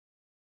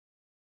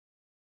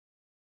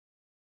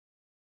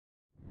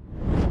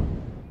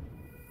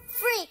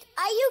Freek,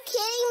 are you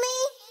kidding me?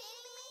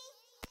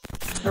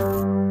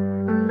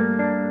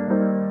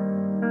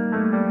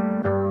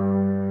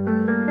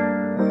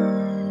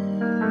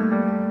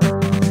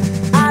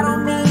 I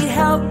don't need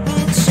help,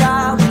 bitch,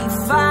 I'll be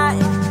fine.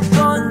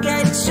 Go and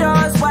get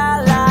yours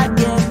while I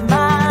get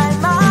mine,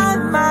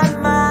 mine,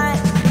 mine, mine.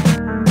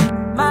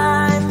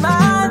 Mine,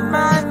 mine,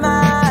 mine,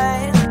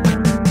 mine.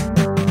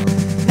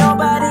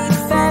 Nobody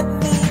fed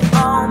me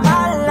all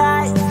my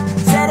life.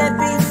 Said it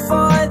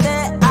before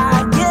that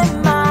I get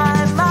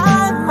mine,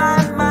 mine,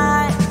 mine,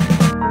 mine.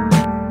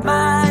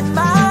 Mine,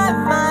 mine,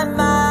 mine,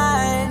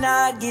 mine.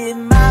 I get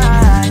mine.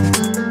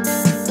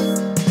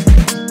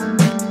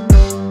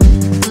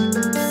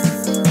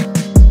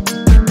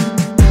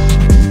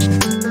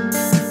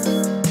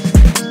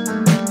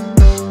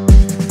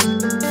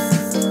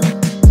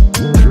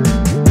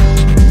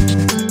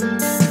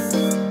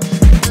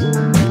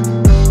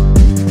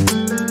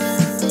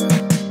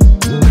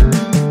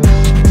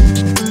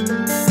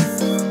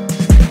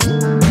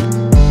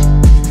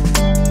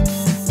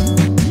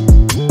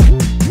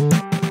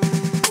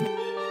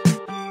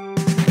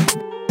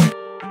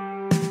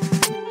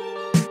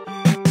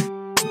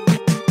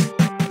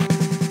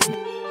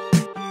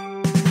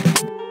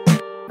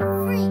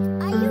 Freek,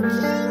 are you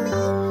kidding me?